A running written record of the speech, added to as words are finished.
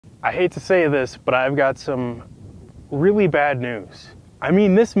I hate to say this, but I've got some really bad news. I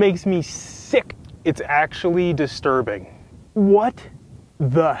mean, this makes me sick. It's actually disturbing. What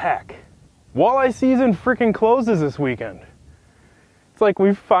the heck? Walleye season freaking closes this weekend. It's like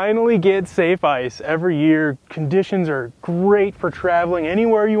we finally get safe ice every year. Conditions are great for traveling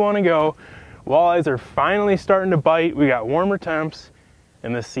anywhere you want to go. Walleyes are finally starting to bite. We got warmer temps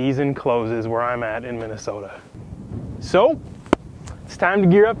and the season closes where I'm at in Minnesota. So it's time to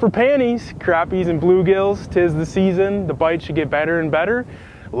gear up for panties, crappies and bluegills. 'Tis the season. The bites should get better and better.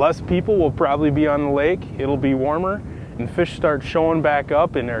 Less people will probably be on the lake. It'll be warmer and fish start showing back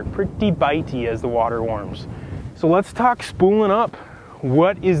up and they're pretty bitey as the water warms. So let's talk spooling up.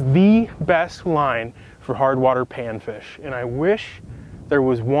 What is the best line for hardwater panfish? And I wish there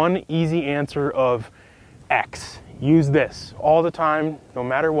was one easy answer of X. Use this all the time, no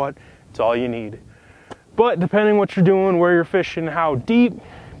matter what. It's all you need. But depending what you're doing, where you're fishing, how deep,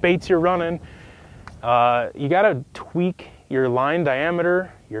 baits you're running, you gotta tweak your line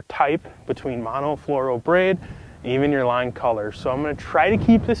diameter, your type between mono, fluoro, braid, even your line color. So I'm gonna try to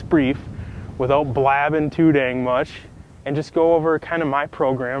keep this brief without blabbing too dang much and just go over kind of my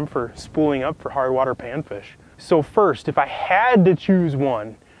program for spooling up for hardwater panfish. So first, if I had to choose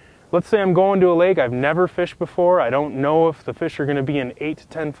one, let's say I'm going to a lake I've never fished before. I don't know if the fish are gonna be in 8 to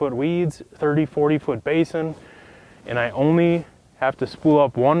 10 foot weeds, 30, 40 foot basin, and I only have to spool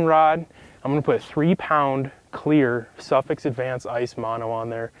up one rod. I'm gonna put a 3-pound clear Sufix Advanced Ice Mono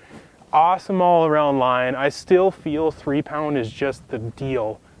on there. Awesome all around line. I still feel 3-pound is just the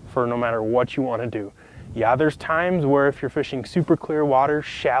deal for no matter what you wanna do. Yeah, there's times where if you're fishing super clear water,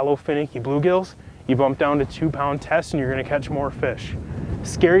 shallow, finicky bluegills, you bump down to 2-pound test and you're gonna catch more fish.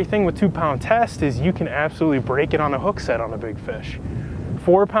 Scary thing with 2-pound test is you can absolutely break it on a hook set on a big fish.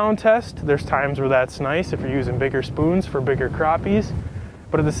 4-pound test, there's times where that's nice if you're using bigger spoons for bigger crappies,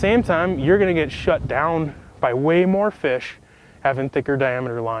 but at the same time, you're gonna get shut down by way more fish having thicker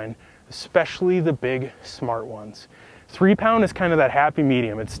diameter line, especially the big smart ones. 3-pound is kind of that happy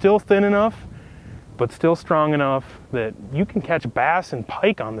medium. It's still thin enough, but still strong enough that you can catch bass and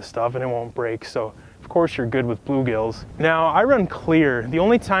pike on the stuff and it won't break. So of course you're good with bluegills. Now I run clear. The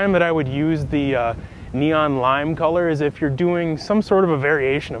only time that I would use the neon lime color is if you're doing some sort of a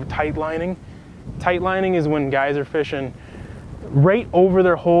variation of tight lining. Tight lining is when guys are fishing right over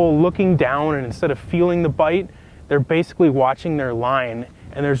their hole, looking down, and instead of feeling the bite, they're basically watching their line.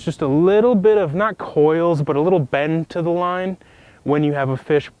 And there's just a little bit of, not coils, but a little bend to the line when you have a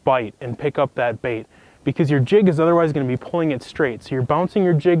fish bite and pick up that bait, because your jig is otherwise going to be pulling it straight. So you're bouncing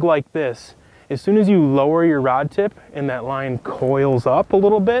your jig like this. As soon as you lower your rod tip and that line coils up a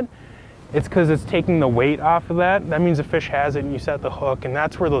little bit, it's because it's taking the weight off of that. That means the fish has it and you set the hook, and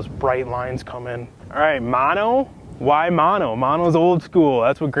that's where those bright lines come in. All right, mono. Why mono? Mono's old school.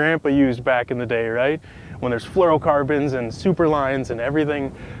 That's what Grandpa used back in the day, right? When there's fluorocarbons and super lines and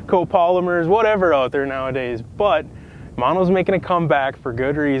everything, copolymers, whatever out there nowadays. But mono's making a comeback for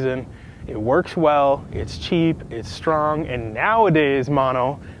good reason. It works well, it's cheap, it's strong, and nowadays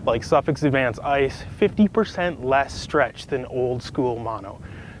mono, like Sufix Advanced Ice, 50% less stretch than old school mono.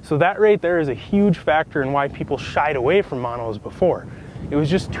 So that right there is a huge factor in why people shied away from monos before. It was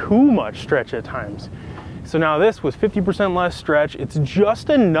just too much stretch at times. So now this with 50% less stretch, it's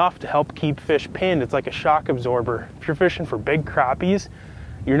just enough to help keep fish pinned. It's like a shock absorber. If you're fishing for big crappies,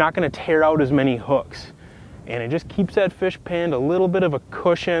 you're not gonna tear out as many hooks. And it just keeps that fish pinned, a little bit of a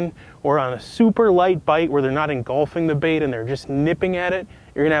cushion, or on a super light bite where they're not engulfing the bait and they're just nipping at it,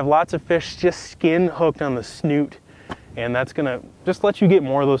 you're gonna have lots of fish just skin hooked on the snoot. And that's gonna just let you get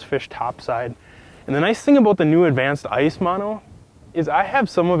more of those fish topside. And the nice thing about the new Advanced Ice Mono is I have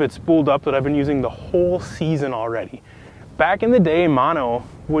some of it spooled up that I've been using the whole season already. Back in the day, mono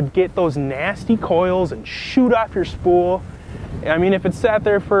would get those nasty coils and shoot off your spool. I mean, if it sat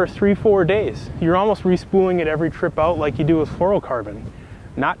there for 3-4 days, you're almost respooling it every trip out like you do with fluorocarbon.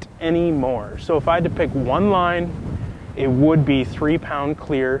 Not anymore. So if I had to pick one line, it would be 3-pound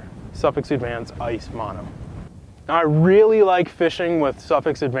clear Sufix Advanced Ice Mono. Now, I really like fishing with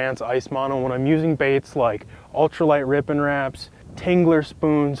Sufix Advanced Ice Mono when I'm using baits like ultralight Rippin wraps, Tingler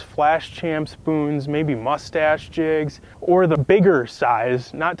spoons, Flash Champ spoons, maybe Mustache jigs, or the bigger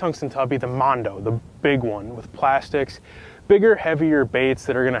size, not Tungsten Tubby, the Mondo, the big one with plastics, bigger, heavier baits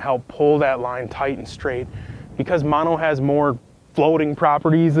that are gonna help pull that line tight and straight, because mono has more floating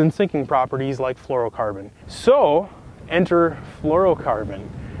properties than sinking properties like fluorocarbon. So enter fluorocarbon.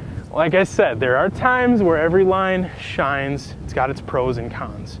 Like I said, there are times where every line shines. It's got its pros and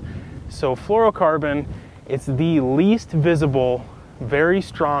cons. So fluorocarbon, it's the least visible, very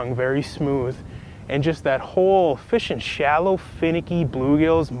strong, very smooth, And just that whole fishing shallow, finicky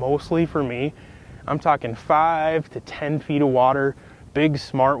bluegills, mostly for me, I'm talking 5 to 10 feet of water, big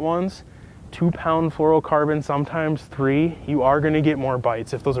smart ones, 2-pound fluorocarbon, sometimes 3, you are gonna get more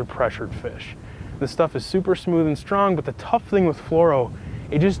bites if those are pressured fish. This stuff is super smooth and strong, but the tough thing with fluoro,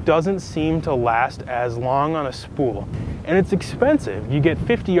 it just doesn't seem to last as long on a spool. And it's expensive. You get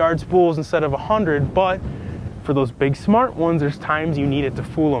 50-yard spools instead of 100, but for those big smart ones, there's times you need it to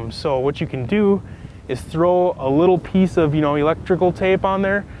fool them. So what you can do is throw a little piece of, electrical tape on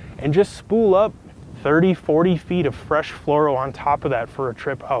there and just spool up 30, 40 feet of fresh fluoro on top of that for a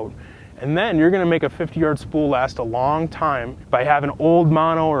trip out. And then you're gonna make a 50-yard spool last a long time by having old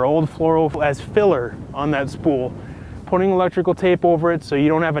mono or old fluoro as filler on that spool, putting electrical tape over it so you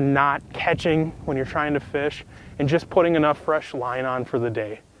don't have a knot catching when you're trying to fish, and just putting enough fresh line on for the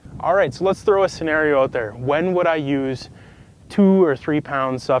day. All right, so let's throw a scenario out there. When would I use 2 or 3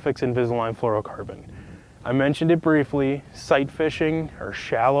 pound Sufix InvisiLine fluorocarbon? I mentioned it briefly, sight fishing or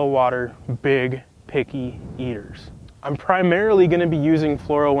shallow water, big, picky eaters. I'm primarily gonna be using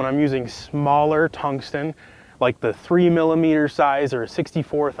fluoro when I'm using smaller tungsten, like the 3mm size or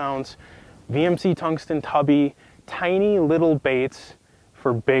 64th ounce, VMC Tungsten Tubby, tiny little baits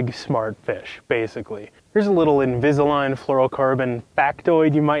for big smart fish, basically. Here's a little InvisiLine fluorocarbon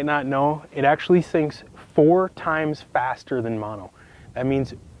factoid you might not know. It actually sinks 4 times faster than mono. That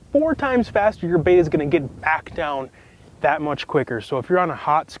means 4 times faster your bait is gonna get back down that much quicker. So if you're on a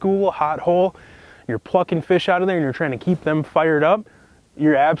hot school, a hot hole, you're plucking fish out of there and you're trying to keep them fired up,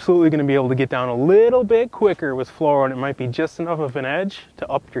 you're absolutely gonna be able to get down a little bit quicker with fluoro, and it might be just enough of an edge to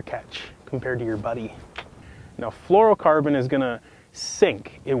up your catch compared to your buddy. Now, fluorocarbon is gonna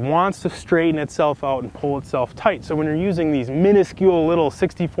sink. It wants to straighten itself out and pull itself tight. So when you're using these minuscule little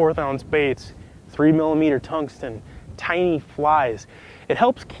 64th ounce baits, 3mm tungsten, tiny flies, it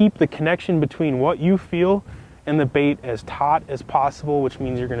helps keep the connection between what you feel and the bait as taut as possible, which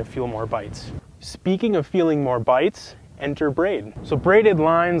means you're gonna feel more bites. Speaking of feeling more bites, enter braid. So braided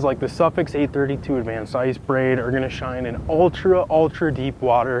lines like the Sufix 832 Advanced Ice Braid are gonna shine in ultra deep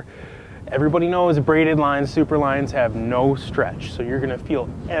water. Everybody knows braided lines, super lines have no stretch, so you're gonna feel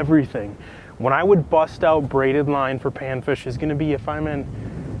everything. When I would bust out braided line for panfish is gonna be if I'm in,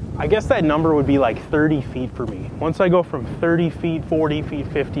 I guess that number would be like 30 feet for me. Once I go from 30 feet, 40 feet,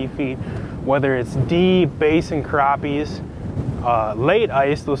 50 feet, whether it's deep basin crappies, late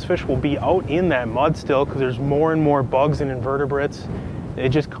ice, those fish will be out in that mud still because there's more and more bugs and invertebrates. It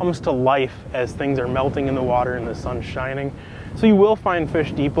just comes to life as things are melting in the water and the sun's shining. So you will find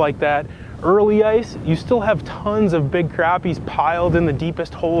fish deep like that. Early ice, you still have tons of big crappies piled in the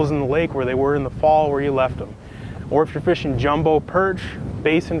deepest holes in the lake where they were in the fall where you left them. Or if you're fishing jumbo perch,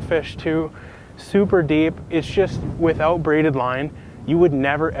 basin fish too, super deep, it's just without braided line, you would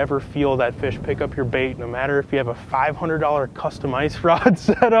never ever feel that fish pick up your bait, no matter if you have a $500 custom ice rod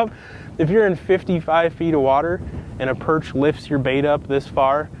set up. If you're in 55 feet of water and a perch lifts your bait up this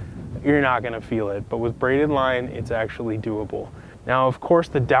far, you're not gonna feel it. But with braided line, it's actually doable. Now, of course,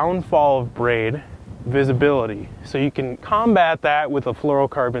 the downfall of braid, visibility. So you can combat that with a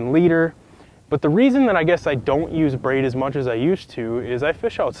fluorocarbon leader. But the reason that I guess I don't use braid as much as I used to is I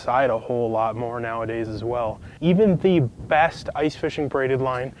fish outside a whole lot more nowadays as well. Even the best ice fishing braided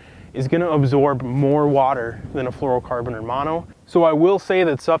line is gonna absorb more water than a fluorocarbon or mono. So I will say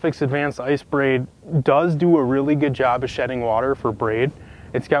that Sufix Advanced Ice Braid does do a really good job of shedding water for braid.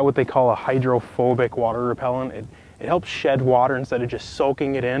 It's got what they call a hydrophobic water repellent. It helps shed water instead of just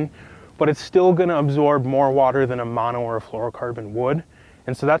soaking it in, but it's still gonna absorb more water than a mono or a fluorocarbon would.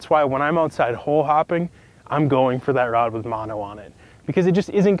 And so that's why when I'm outside hole hopping, I'm going for that rod with mono on it. Because it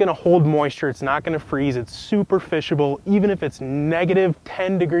just isn't gonna hold moisture, it's not gonna freeze, it's super fishable. Even if it's negative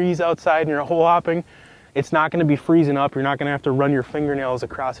 10 degrees outside and you're hole hopping, it's not gonna be freezing up, you're not gonna have to run your fingernails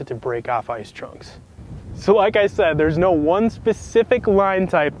across it to break off ice chunks. So like I said, there's no one specific line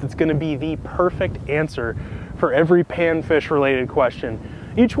type that's gonna be the perfect answer for every panfish related question.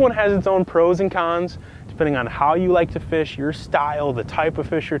 Each one has its own pros and cons, depending on how you like to fish, your style, the type of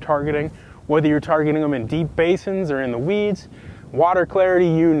fish you're targeting, whether you're targeting them in deep basins or in the weeds, water clarity,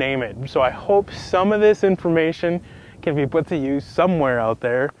 you name it. So I hope some of this information can be put to use somewhere out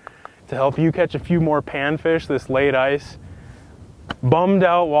there to help you catch a few more panfish this late ice. Bummed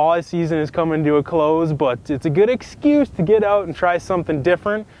out walleye season is coming to a close, but it's a good excuse to get out and try something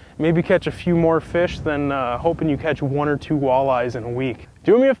different. Maybe catch a few more fish than hoping you catch 1 or 2 walleyes in a week.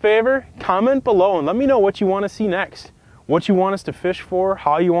 Do me a favor, comment below and let me know what you want to see next. What you want us to fish for,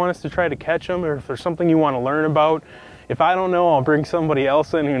 how you want us to try to catch them, or if there's something you want to learn about. If I don't know, I'll bring somebody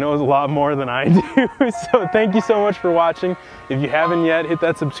else in who knows a lot more than I do. So thank you so much for watching. If you haven't yet, hit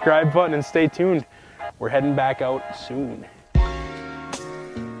that subscribe button and stay tuned. We're heading back out soon.